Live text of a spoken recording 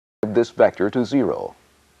this vector to 0.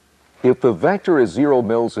 If the vector is 0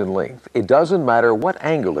 mils in length, it doesn't matter what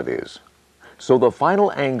angle it is. So the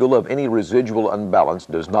final angle of any residual unbalance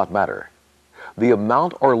does not matter. The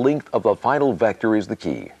amount or length of the final vector is the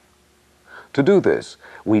key. To do this,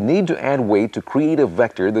 we need to add weight to create a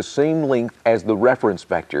vector the same length as the reference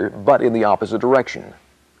vector, but in the opposite direction.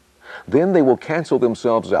 Then they will cancel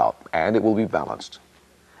themselves out, and it will be balanced.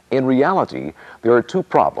 In reality, there are two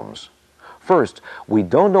problems. First, we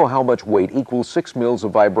don't know how much weight equals 6 mils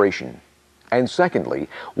of vibration. And secondly,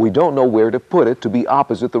 we don't know where to put it to be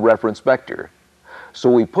opposite the reference vector. So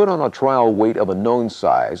we put on a trial weight of a known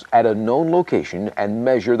size at a known location and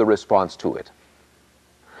measure the response to it.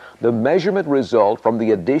 The measurement result from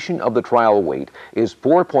the addition of the trial weight is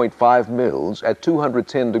 4.5 mils at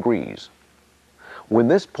 210 degrees. When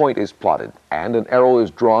this point is plotted and an arrow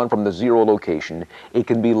is drawn from the 0 location, it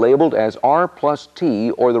can be labeled as R plus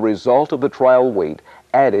T, or the result of the trial weight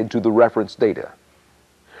added to the reference data.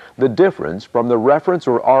 The difference from the reference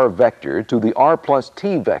or R vector to the R plus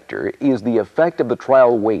T vector is the effect of the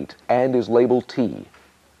trial weight and is labeled T.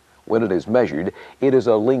 When it is measured, it is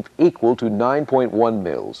a length equal to 9.1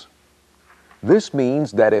 mils. This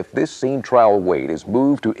means that if this same trial weight is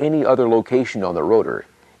moved to any other location on the rotor,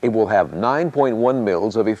 it will have 9.1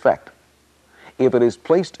 mils of effect. If it is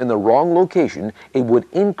placed in the wrong location, it would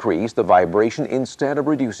increase the vibration instead of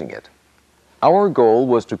reducing it. Our goal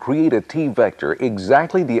was to create a T vector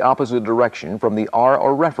exactly the opposite direction from the R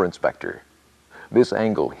or reference vector. This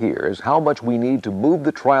angle here is how much we need to move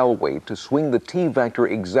the trial weight to swing the T vector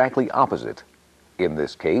exactly opposite. In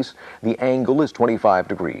this case, the angle is 25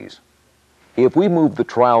 degrees. If we move the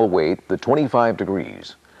trial weight the 25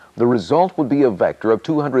 degrees, the result would be a vector of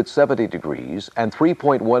 270 degrees and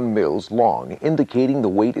 3.1 mils long, indicating the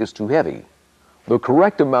weight is too heavy. The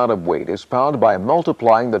correct amount of weight is found by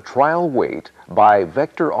multiplying the trial weight by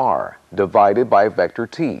vector R divided by vector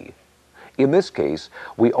T. In this case,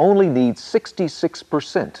 we only need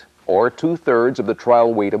 66%, or 2/3 of the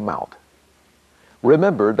trial weight amount.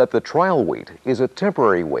 Remember that the trial weight is a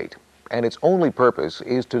temporary weight, and its only purpose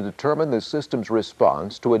is to determine the system's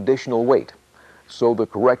response to additional weight, so the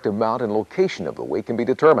correct amount and location of the weight can be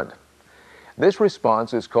determined. This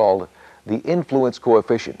response is called the influence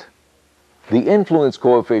coefficient. The influence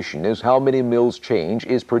coefficient is how many mils change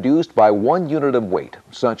is produced by 1 unit of weight,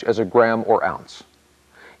 such as a gram or ounce.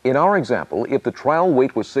 In our example, if the trial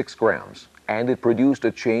weight was 6 grams and it produced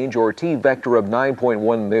a change or T vector of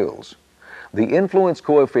 9.1 mils, the influence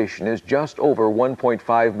coefficient is just over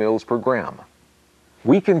 1.5 mils per gram.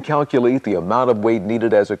 We can calculate the amount of weight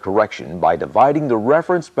needed as a correction by dividing the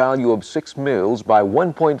reference value of 6 mils by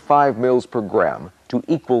 1.5 mils per gram to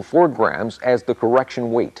equal 4 grams as the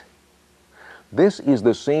correction weight. This is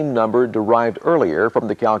the same number derived earlier from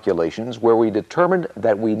the calculations where we determined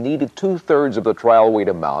that we needed 2/3 of the trial weight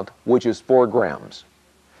amount, which is 4 grams.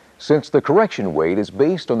 Since the correction weight is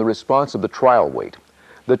based on the response of the trial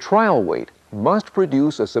weight must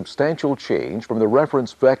produce a substantial change from the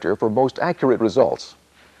reference vector for most accurate results.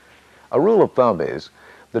 A rule of thumb is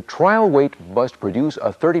the trial weight must produce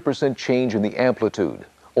a 30% change in the amplitude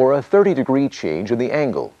or a 30-degree change in the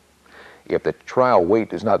angle. If the trial weight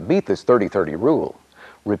does not meet this 30-30 rule,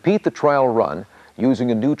 repeat the trial run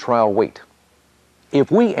using a new trial weight.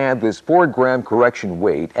 If we add this 4-gram correction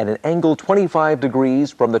weight at an angle 25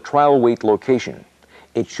 degrees from the trial weight location,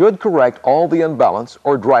 it should correct all the unbalance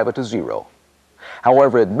or drive it to 0.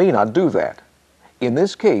 However, it may not do that. In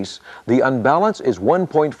this case, the unbalance is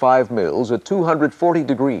 1.5 mils at 240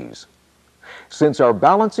 degrees. Since our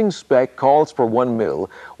balancing spec calls for 1 mil,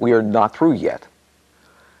 we are not through yet.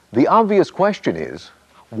 The obvious question is,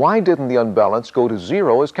 why didn't the unbalance go to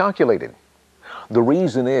 0 as calculated? The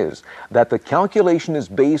reason is that the calculation is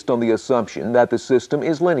based on the assumption that the system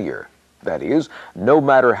is linear. That is, no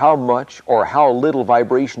matter how much or how little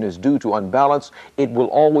vibration is due to unbalance, it will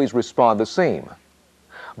always respond the same.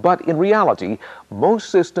 But in reality, most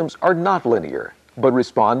systems are not linear, but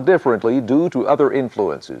respond differently due to other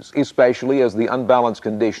influences, especially as the unbalanced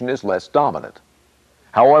condition is less dominant.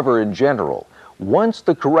 However, in general, once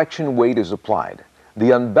the correction weight is applied,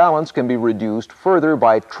 the unbalance can be reduced further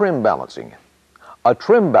by trim balancing. A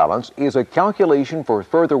trim balance is a calculation for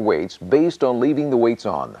further weights based on leaving the weights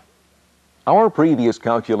on. Our previous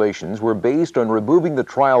calculations were based on removing the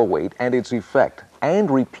trial weight and its effect and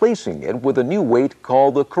replacing it with a new weight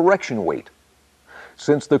called the correction weight.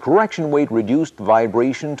 Since the correction weight reduced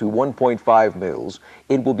vibration to 1.5 mils,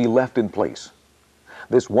 it will be left in place.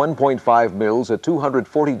 This 1.5 mils at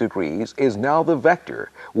 240 degrees is now the vector,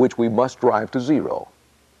 which we must drive to 0.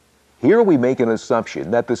 Here we make an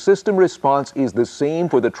assumption that the system response is the same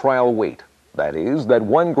for the trial weight. That is, that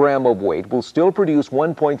 1 gram of weight will still produce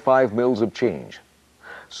 1.5 mils of change.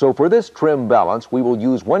 So for this trim balance, we will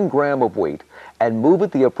use 1 gram of weight and move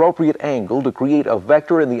at the appropriate angle to create a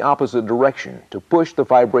vector in the opposite direction to push the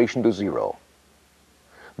vibration to 0.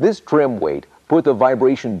 This trim weight put the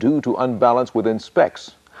vibration due to unbalance within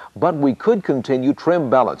specs, but we could continue trim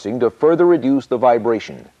balancing to further reduce the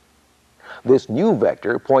vibration. This new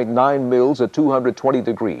vector, 0.9 mils at 220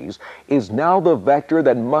 degrees, is now the vector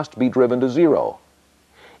that must be driven to 0.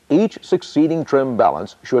 Each succeeding trim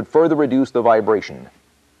balance should further reduce the vibration.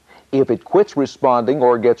 If it quits responding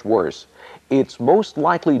or gets worse, it's most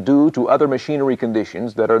likely due to other machinery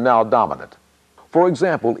conditions that are now dominant. For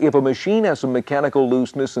example, if a machine has some mechanical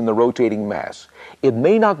looseness in the rotating mass, it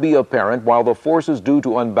may not be apparent while the forces due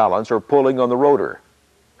to unbalance are pulling on the rotor.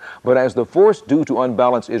 But as the force due to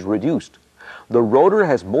unbalance is reduced, the rotor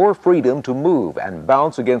has more freedom to move and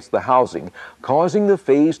bounce against the housing, causing the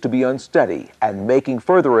phase to be unsteady and making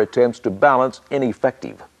further attempts to balance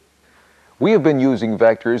ineffective. We have been using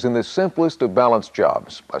vectors in the simplest of balance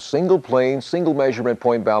jobs, a single plane, single measurement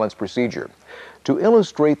point balance procedure, to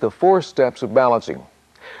illustrate the 4 steps of balancing.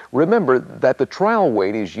 Remember that the trial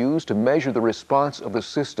weight is used to measure the response of the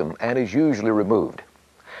system and is usually removed.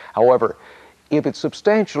 However, if it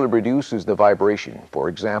substantially reduces the vibration, for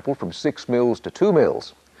example from 6 mils to 2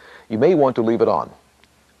 mils, you may want to leave it on.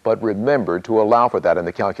 But remember to allow for that in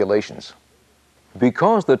the calculations.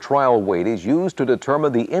 Because the trial weight is used to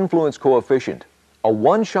determine the influence coefficient, a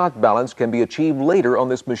one-shot balance can be achieved later on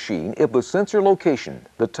this machine if the sensor location,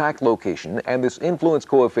 the tach location, and this influence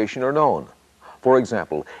coefficient are known. For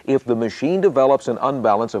example, if the machine develops an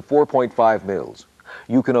unbalance of 4.5 mils,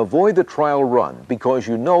 you can avoid the trial run because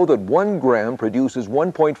you know that 1 gram produces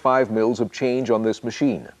 1.5 mils of change on this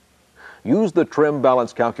machine. Use the trim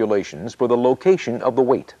balance calculations for the location of the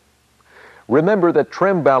weight. Remember that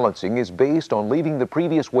trim balancing is based on leaving the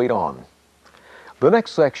previous weight on. The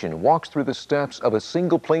next section walks through the steps of a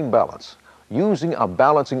single plane balance using a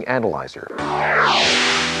balancing analyzer.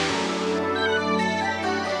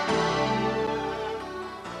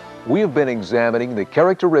 We have been examining the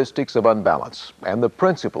characteristics of unbalance and the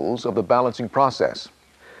principles of the balancing process.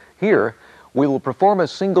 Here, we will perform a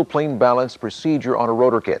single plane balance procedure on a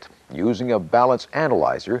rotor kit using a balance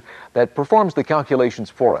analyzer that performs the calculations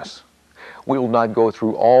for us. We will not go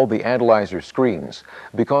through all the analyzer screens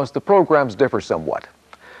because the programs differ somewhat.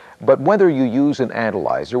 But whether you use an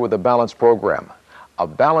analyzer with a balance program, a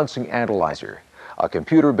balancing analyzer, a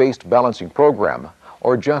computer-based balancing program,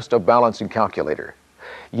 or just a balancing calculator,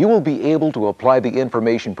 you will be able to apply the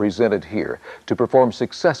information presented here to perform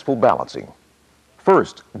successful balancing.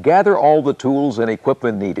 First, gather all the tools and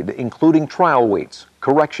equipment needed, including trial weights,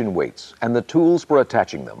 correction weights, and the tools for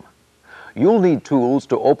attaching them. You'll need tools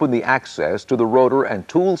to open the access to the rotor and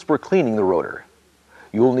tools for cleaning the rotor.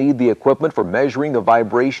 You'll need the equipment for measuring the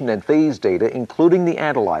vibration and phase data, including the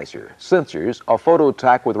analyzer, sensors, a photo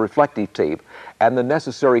tach with reflective tape, and the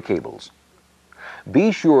necessary cables.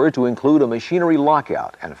 Be sure to include a machinery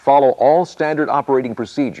lockout and follow all standard operating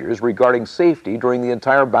procedures regarding safety during the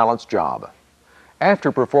entire balance job.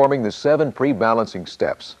 After performing the 7 pre-balancing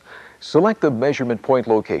steps, select the measurement point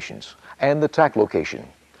locations and the tach location.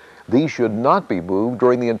 These should not be moved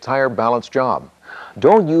during the entire balance job.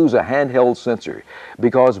 Don't use a handheld sensor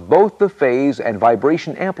because both the phase and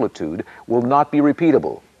vibration amplitude will not be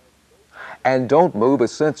repeatable. And don't move a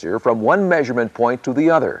sensor from one measurement point to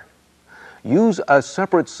the other. Use a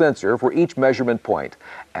separate sensor for each measurement point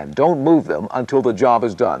and don't move them until the job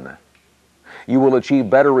is done. You will achieve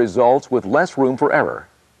better results with less room for error.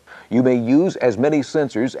 You may use as many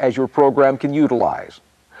sensors as your program can utilize.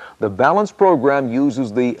 The balance program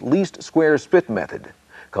uses the least squares fit method,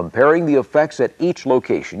 comparing the effects at each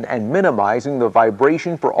location and minimizing the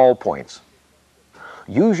vibration for all points.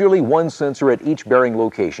 Usually one sensor at each bearing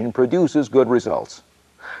location produces good results.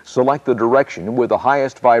 Select the direction with the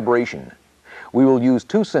highest vibration. We will use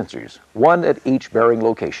 2 sensors, one at each bearing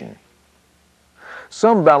location.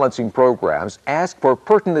 Some balancing programs ask for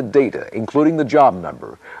pertinent data, including the job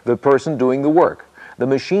number, the person doing the work, the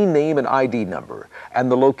machine name and ID number, and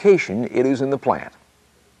the location it is in the plant.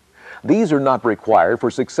 These are not required for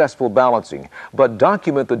successful balancing, but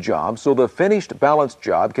document the job so the finished balance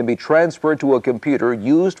job can be transferred to a computer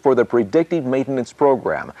used for the predictive maintenance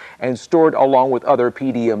program and stored along with other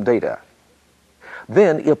PDM data.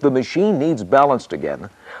 Then, if the machine needs balanced again,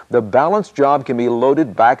 the balance job can be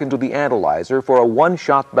loaded back into the analyzer for a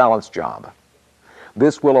one-shot balance job.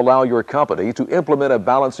 This will allow your company to implement a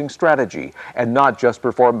balancing strategy and not just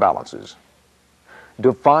perform balances.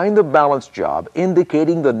 Define the balance job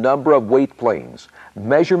indicating the number of weight planes,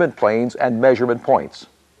 measurement planes, and measurement points.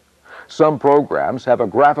 Some programs have a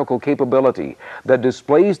graphical capability that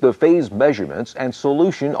displays the phase measurements and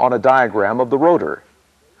solution on a diagram of the rotor.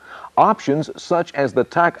 Options such as the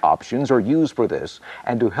tack options are used for this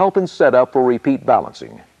and to help in setup for repeat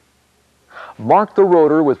balancing. Mark the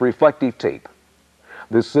rotor with reflective tape.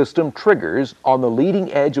 The system triggers on the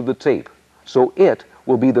leading edge of the tape, so it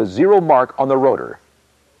will be the zero mark on the rotor.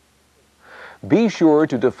 Be sure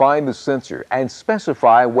to define the sensor and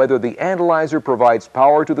specify whether the analyzer provides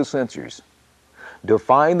power to the sensors.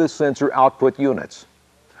 Define the sensor output units.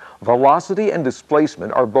 Velocity and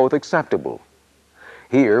displacement are both acceptable.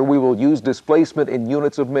 Here we will use displacement in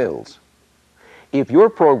units of mils. If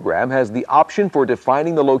your program has the option for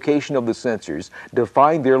defining the location of the sensors,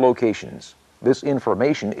 define their locations. This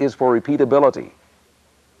information is for repeatability.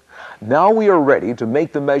 Now we are ready to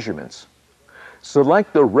make the measurements.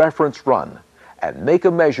 Select the reference run and make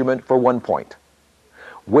a measurement for 1 point.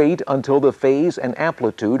 Wait until the phase and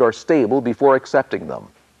amplitude are stable before accepting them.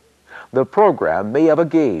 The program may have a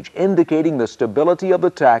gauge indicating the stability of the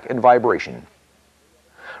tack and vibration.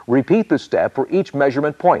 Repeat the step for each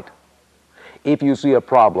measurement point. If you see a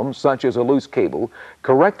problem, such as a loose cable,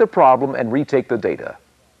 correct the problem and retake the data.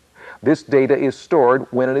 This data is stored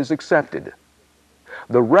when it is accepted.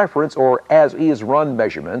 The reference or as-is run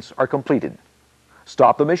measurements are completed.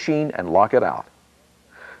 Stop the machine and lock it out.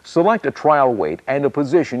 Select a trial weight and a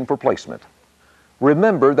position for placement.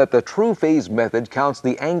 Remember that the true phase method counts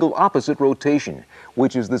the angle opposite rotation,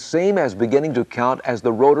 which is the same as beginning to count as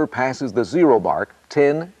the rotor passes the zero mark,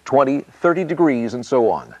 10, 20, 30 degrees, and so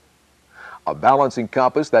on. A balancing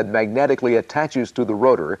compass that magnetically attaches to the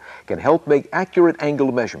rotor can help make accurate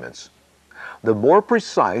angle measurements. The more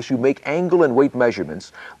precise you make angle and weight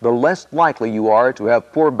measurements, the less likely you are to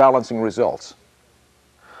have poor balancing results.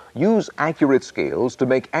 Use accurate scales to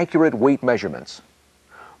make accurate weight measurements.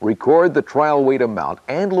 Record the trial weight amount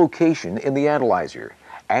and location in the analyzer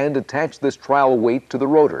and attach this trial weight to the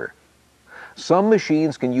rotor. Some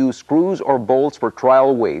machines can use screws or bolts for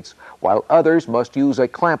trial weights, while others must use a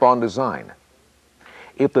clamp-on design.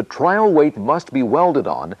 If the trial weight must be welded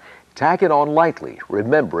on, tack it on lightly,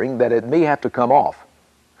 remembering that it may have to come off.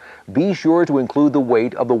 Be sure to include the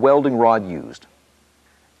weight of the welding rod used.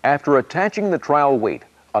 After attaching the trial weight,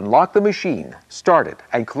 unlock the machine, start it,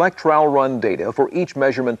 and collect trial run data for each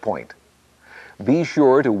measurement point. Be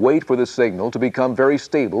sure to wait for the signal to become very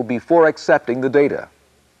stable before accepting the data.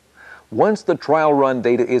 Once the trial run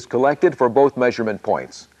data is collected for both measurement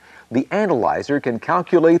points, the analyzer can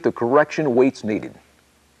calculate the correction weights needed.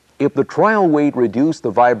 If the trial weight reduced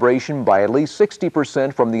the vibration by at least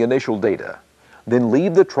 60% from the initial data, then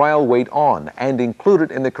leave the trial weight on and include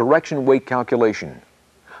it in the correction weight calculation.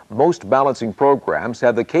 Most balancing programs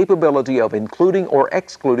have the capability of including or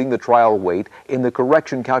excluding the trial weight in the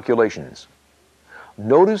correction calculations.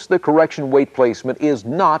 Notice the correction weight placement is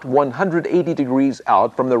not 180 degrees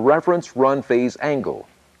out from the reference run phase angle.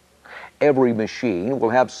 Every machine will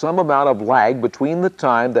have some amount of lag between the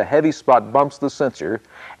time the heavy spot bumps the sensor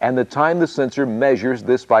and the time the sensor measures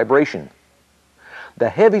this vibration. The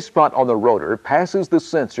heavy spot on the rotor passes the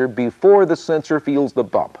sensor before the sensor feels the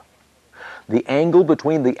bump. The angle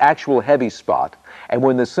between the actual heavy spot and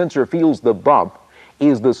when the sensor feels the bump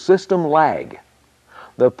is the system lag.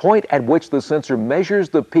 The point at which the sensor measures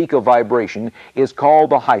the peak of vibration is called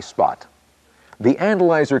the high spot. The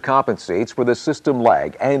analyzer compensates for the system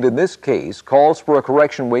lag and in this case calls for a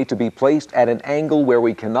correction weight to be placed at an angle where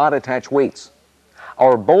we cannot attach weights.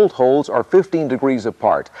 Our bolt holes are 15 degrees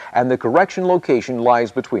apart and the correction location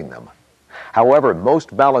lies between them. However,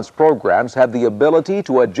 most balanced programs have the ability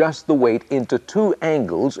to adjust the weight into two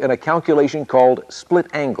angles in a calculation called split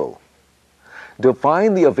angle.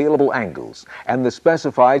 Define the available angles and the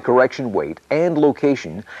specified correction weight and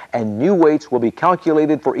location, and new weights will be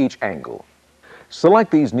calculated for each angle.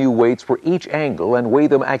 Select these new weights for each angle and weigh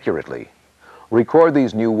them accurately. Record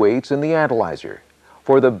these new weights in the analyzer.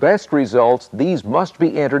 For the best results, these must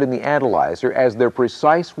be entered in the analyzer as their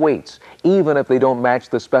precise weights, even if they don't match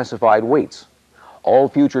the specified weights. All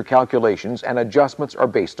future calculations and adjustments are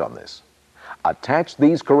based on this. Attach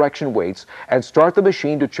these correction weights and start the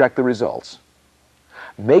machine to check the results.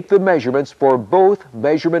 Make the measurements for both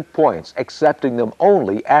measurement points, accepting them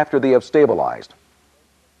only after they have stabilized.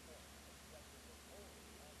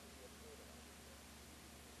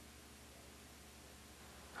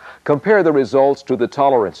 Compare the results to the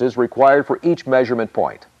tolerances required for each measurement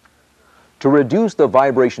point. To reduce the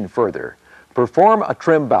vibration further, perform a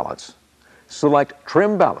trim balance. Select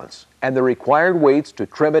Trim Balance, and the required weights to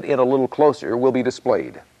trim it in a little closer will be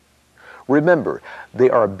displayed. Remember, they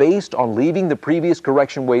are based on leaving the previous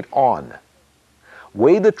correction weight on.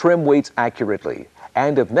 Weigh the trim weights accurately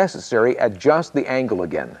and if necessary, adjust the angle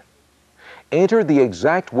again. Enter the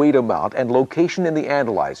exact weight amount and location in the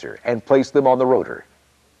analyzer and place them on the rotor.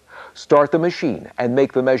 Start the machine and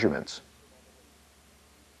make the measurements.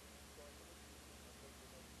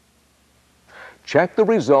 Check the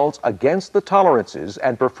results against the tolerances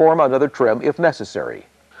and perform another trim if necessary.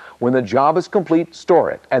 When the job is complete,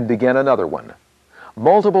 store it and begin another one.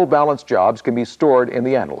 Multiple balance jobs can be stored in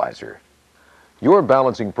the analyzer. Your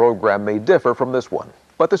balancing program may differ from this one,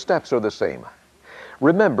 but the steps are the same.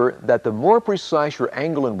 Remember that the more precise your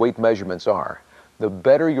angle and weight measurements are, the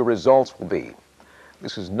better your results will be.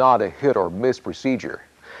 This is not a hit or miss procedure.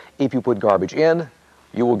 If you put garbage in,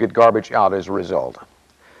 you will get garbage out as a result.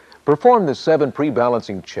 Perform the 7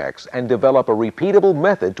 pre-balancing checks and develop a repeatable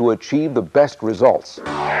method to achieve the best results.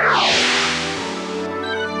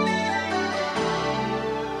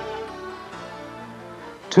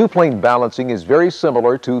 Two-plane balancing is very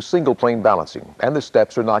similar to single-plane balancing, and the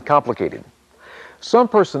steps are not complicated. Some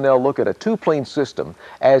personnel look at a two-plane system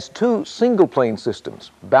as two single-plane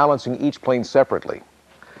systems, balancing each plane separately.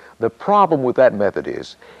 The problem with that method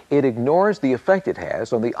is it ignores the effect it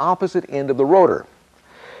has on the opposite end of the rotor.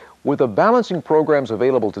 With the balancing programs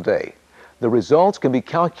available today, the results can be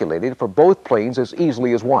calculated for both planes as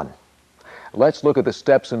easily as one. Let's look at the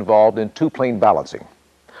steps involved in two-plane balancing.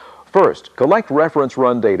 First, collect reference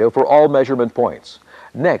run data for all measurement points.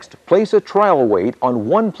 Next, place a trial weight on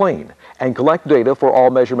one plane and collect data for all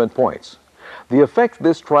measurement points. The effect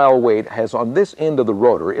this trial weight has on this end of the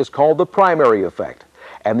rotor is called the primary effect,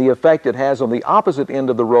 and the effect it has on the opposite end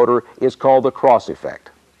of the rotor is called the cross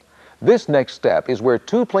effect. This next step is where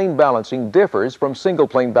two-plane balancing differs from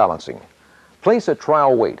single-plane balancing. Place a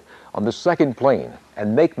trial weight on the second plane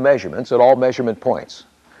and make measurements at all measurement points.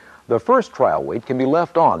 The first trial weight can be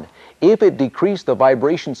left on if it decreased the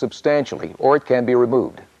vibration substantially, or it can be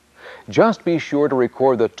removed. Just be sure to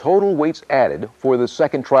record the total weights added for the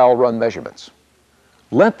second trial run measurements.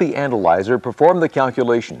 Let the analyzer perform the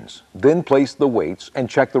calculations, then place the weights and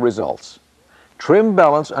check the results. Trim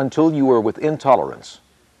balance until you are within tolerance.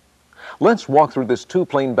 Let's walk through this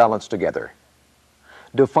two-plane balance together.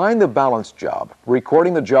 Define the balance job,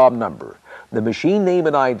 recording the job number, the machine name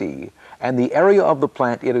and ID, and the area of the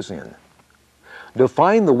plant it is in.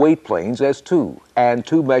 Define the weight planes as 2 and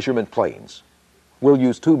 2 measurement planes. We'll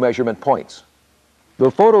use 2 measurement points.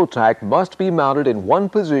 The photo tack must be mounted in one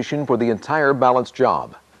position for the entire balance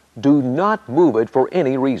job. Do not move it for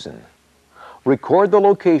any reason. Record the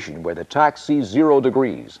location where the tack sees 0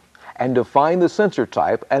 degrees and define the sensor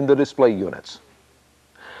type and the display units.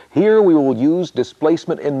 Here we will use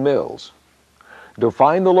displacement in mils.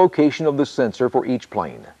 Define the location of the sensor for each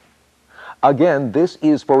plane. Again, this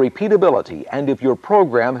is for repeatability, and if your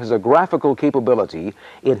program has a graphical capability,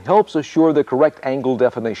 it helps assure the correct angle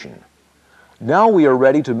definition. Now we are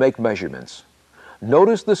ready to make measurements.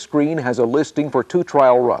 Notice the screen has a listing for 2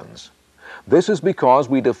 trial runs. This is because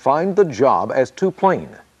we defined the job as 2-plane.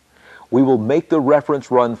 We will make the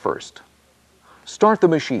reference run first. Start the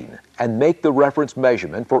machine and make the reference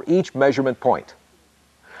measurement for each measurement point.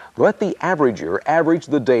 Let the averager average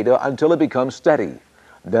the data until it becomes steady.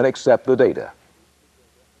 Then accept the data.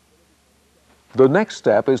 The next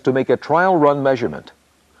step is to make a trial run measurement.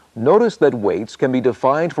 Notice that weights can be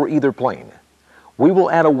defined for either plane. We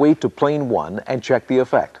will add a weight to plane 1 and check the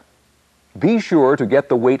effect. Be sure to get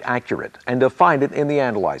the weight accurate and define it in the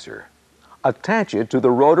analyzer. Attach it to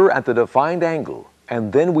the rotor at the defined angle,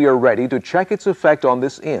 and then we are ready to check its effect on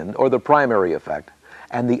this end, or the primary effect,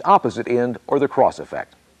 and the opposite end, or the cross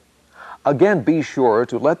effect. Again, be sure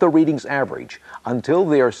to let the readings average until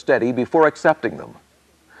they are steady before accepting them.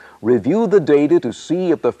 Review the data to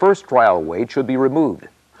see if the first trial weight should be removed,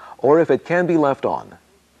 or if it can be left on.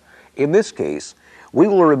 In this case, we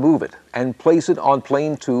will remove it and place it on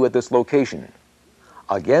plane 2 at this location.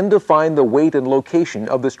 Again, define the weight and location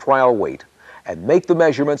of this trial weight and make the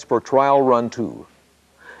measurements for trial run 2.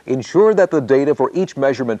 Ensure that the data for each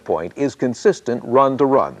measurement point is consistent run to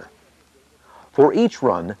run. For each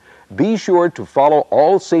run, be sure to follow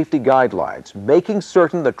all safety guidelines, making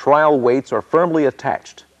certain the trial weights are firmly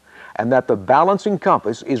attached and that the balancing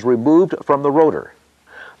compass is removed from the rotor.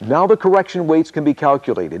 Now the correction weights can be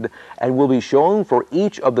calculated and will be shown for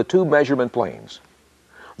each of the 2 measurement planes.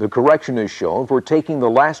 The correction is shown for taking the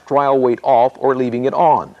last trial weight off or leaving it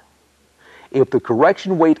on. If the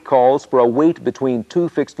correction weight calls for a weight between 2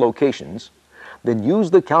 fixed locations, then use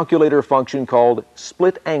the calculator function called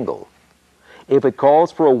split angle. If it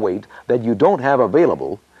calls for a weight that you don't have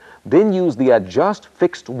available, then use the Adjust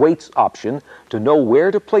Fixed Weights option to know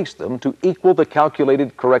where to place them to equal the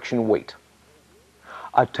calculated correction weight.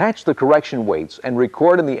 Attach the correction weights and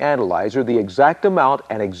record in the analyzer the exact amount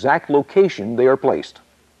and exact location they are placed.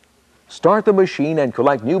 Start the machine and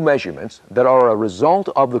collect new measurements that are a result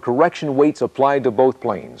of the correction weights applied to both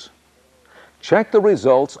planes. Check the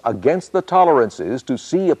results against the tolerances to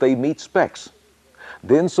see if they meet specs.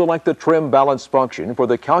 Then select the trim balance function for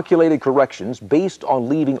the calculated corrections based on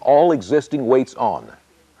leaving all existing weights on.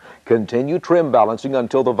 Continue trim balancing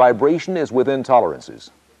until the vibration is within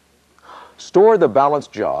tolerances. Store the balance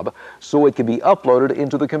job so it can be uploaded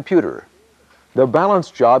into the computer. The balance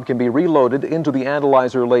job can be reloaded into the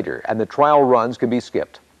analyzer later, and the trial runs can be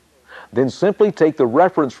skipped. Then simply take the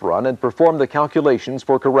reference run and perform the calculations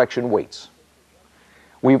for correction weights.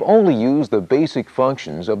 We've only used the basic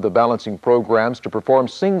functions of the balancing programs to perform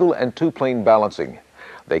single and two-plane balancing.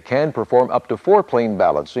 They can perform up to four-plane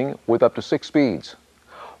balancing with up to 6 speeds.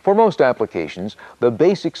 For most applications, the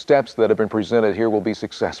basic steps that have been presented here will be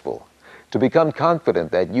successful. To become confident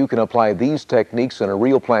that you can apply these techniques in a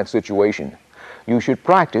real plant situation, you should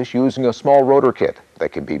practice using a small rotor kit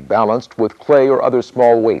that can be balanced with clay or other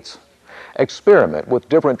small weights. Experiment with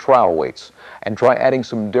different trial weights and try adding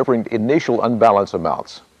some different initial unbalance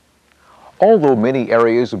amounts. Although many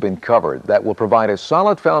areas have been covered that will provide a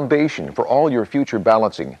solid foundation for all your future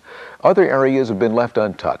balancing, other areas have been left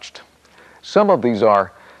untouched. Some of these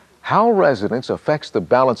are how resonance affects the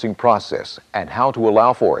balancing process and how to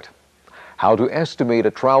allow for it. How to estimate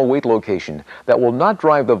a trial weight location that will not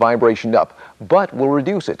drive the vibration up, but will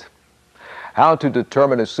reduce it. How to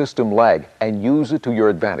determine a system lag and use it to your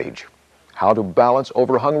advantage. How to balance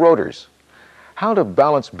overhung rotors. How to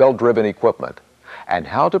balance belt-driven equipment. And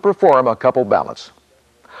how to perform a couple balance.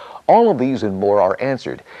 All of these and more are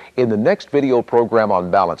answered in the next video program on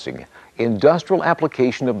balancing, Industrial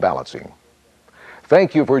Application of Balancing.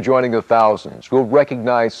 Thank you for joining the thousands who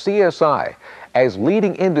recognize CSI as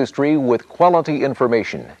leading industry with quality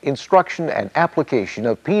information, instruction, and application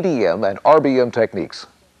of PDM and RBM techniques.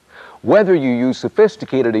 Whether you use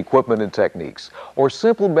sophisticated equipment and techniques or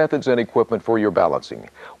simple methods and equipment for your balancing,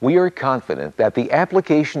 we are confident that the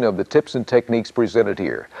application of the tips and techniques presented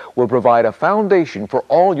here will provide a foundation for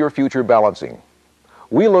all your future balancing.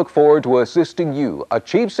 We look forward to assisting you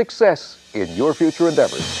achieve success in your future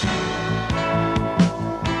endeavors.